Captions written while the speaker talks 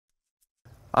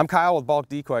I'm Kyle with Bulk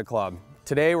Decoy Club.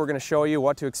 Today we're going to show you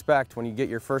what to expect when you get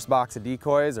your first box of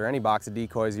decoys or any box of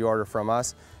decoys you order from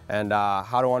us, and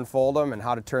how to unfold them and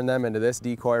how to turn them into this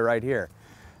decoy right here.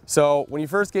 So when you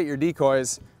first get your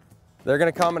decoys, they're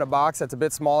going to come in a box that's a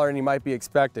bit smaller than you might be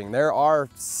expecting. There are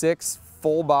 6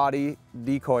 full body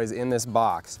decoys in this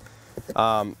box.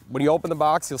 When you open the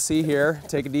box, you'll see here,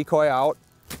 take a decoy out.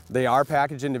 They are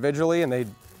packaged individually and they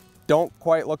don't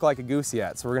quite look like a goose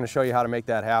yet, so we're going to show you how to make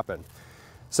that happen.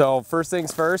 So first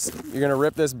things first, you're going to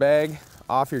rip this bag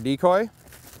off your decoy.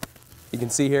 You can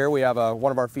see here we have one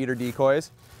of our feeder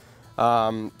decoys.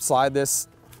 Slide this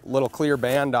little clear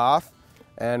band off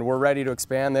and we're ready to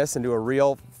expand this into a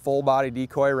real full body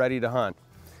decoy ready to hunt.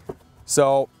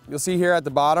 So you'll see here at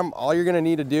the bottom, all you're going to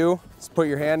need to do is put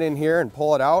your hand in here and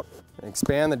pull it out and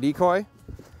expand the decoy.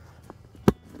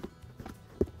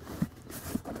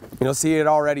 You'll see it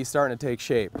already starting to take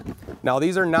shape. Now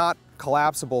these are not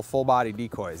collapsible full body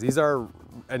decoys. These are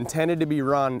intended to be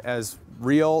run as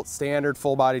real standard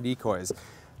full body decoys.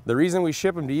 The reason we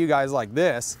ship them to you guys like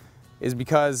this is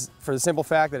because for the simple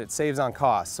fact that it saves on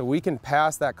cost. So we can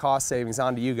pass that cost savings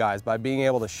on to you guys by being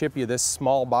able to ship you this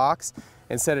small box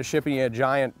instead of shipping you a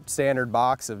giant standard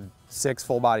box of 6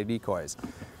 full body decoys.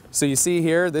 So you see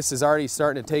here, this is already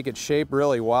starting to take its shape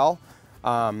really well.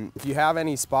 If you have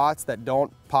any spots that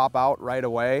don't pop out right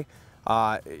away,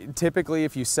 typically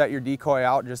if you set your decoy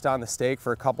out just on the stake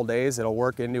for a couple days, it'll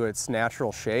work into its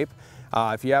natural shape.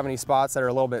 If you have any spots that are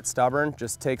a little bit stubborn,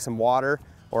 just take some water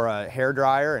or a hair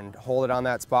dryer and hold it on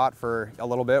that spot for a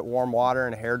little bit, warm water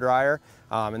and a hair dryer,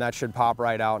 and that should pop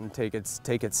right out and take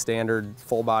its standard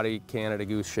full body Canada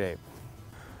goose shape.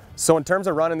 So in terms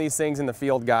of running these things in the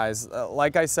field, guys,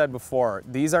 like I said before,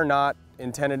 these are not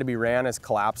intended to be ran as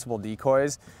collapsible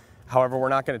decoys. However, we're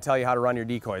not going to tell you how to run your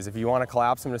decoys. If you want to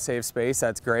collapse them to save space,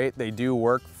 that's great. They do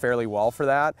work fairly well for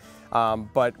that.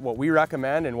 But what we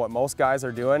recommend and what most guys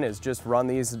are doing is just run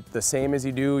these the same as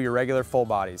you do your regular full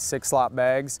bodies. 6 slot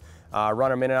bags, run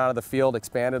them in and out of the field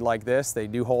expanded like this. They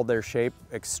do hold their shape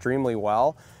extremely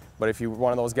well. But if you're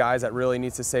one of those guys that really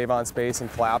needs to save on space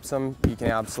and collapse them, you can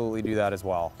absolutely do that as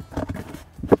well.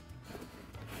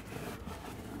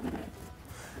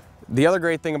 The other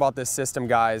great thing about this system,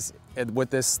 guys, with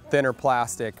this thinner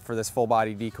plastic for this full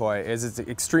body decoy is it's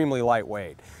extremely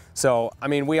lightweight. So, I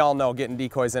mean, we all know getting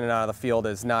decoys in and out of the field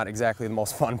is not exactly the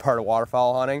most fun part of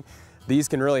waterfowl hunting. These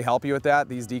can really help you with that.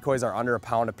 These decoys are under a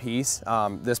pound a piece.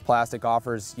 This plastic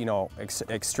offers, you know,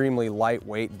 extremely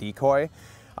lightweight decoy.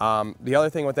 The other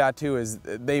thing with that too is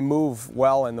they move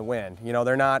well in the wind. You know,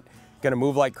 they're not going to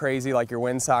move like crazy like your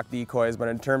windsock decoys, but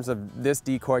in terms of this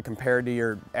decoy compared to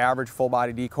your average full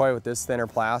body decoy with this thinner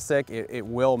plastic, it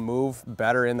will move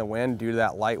better in the wind due to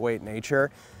that lightweight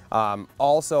nature.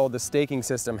 Also, the staking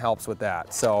system helps with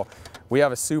that. So we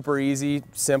have a super easy,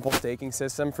 simple staking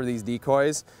system for these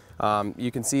decoys.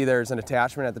 You can see there's an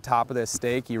attachment at the top of this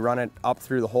stake. You run it up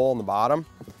through the hole in the bottom.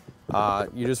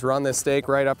 You just run this stake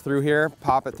right up through here,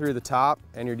 pop it through the top,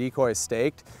 and your decoy is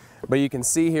staked. But you can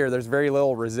see here there's very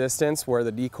little resistance where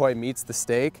the decoy meets the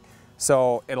stake,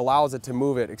 so it allows it to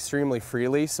move it extremely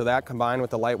freely. So that, combined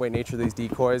with the lightweight nature of these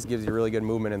decoys, gives you really good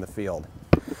movement in the field.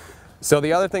 So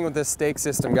the other thing with this stake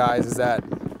system, guys, is that,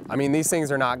 I mean, these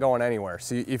things are not going anywhere.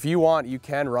 So if you want, you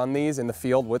can run these in the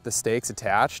field with the stakes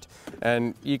attached.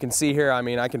 And you can see here, I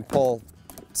mean, I can pull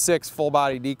 6 full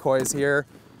body decoys here,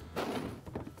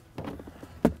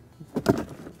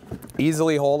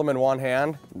 easily hold them in one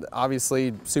hand,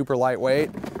 obviously super lightweight.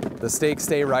 The stakes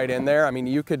stay right in there. I mean,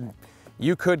 you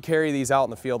could carry these out in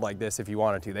the field like this if you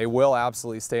wanted to. They will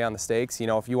absolutely stay on the stakes. You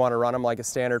know, if you want to run them like a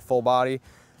standard full body,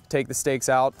 take the stakes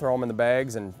out, throw them in the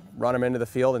bags and run them into the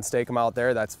field and stake them out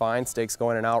there, that's fine. Stakes go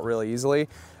in and out really easily.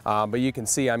 But you can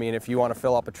see, I mean, if you want to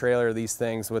fill up a trailer of these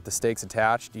things with the stakes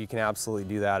attached, you can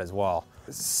absolutely do that as well.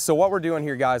 So what we're doing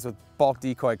here, guys, with Bulk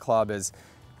Decoy Club is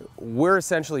we're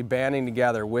essentially banding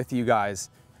together with you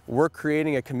guys. We're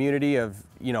creating a community of,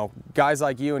 you know, guys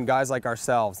like you and guys like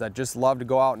ourselves that just love to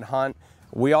go out and hunt.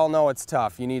 We all know it's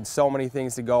tough. You need so many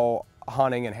things to go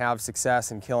hunting and have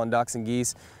success and killing ducks and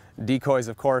geese. Decoys,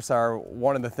 of course, are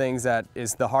one of the things that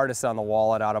is the hardest on the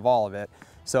wallet out of all of it.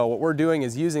 So what we're doing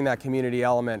is using that community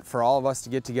element for all of us to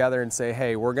get together and say,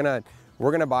 hey, we're gonna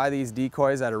buy these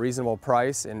decoys at a reasonable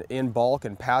price and in bulk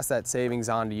and pass that savings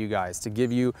on to you guys to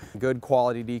give you good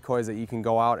quality decoys that you can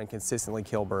go out and consistently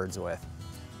kill birds with.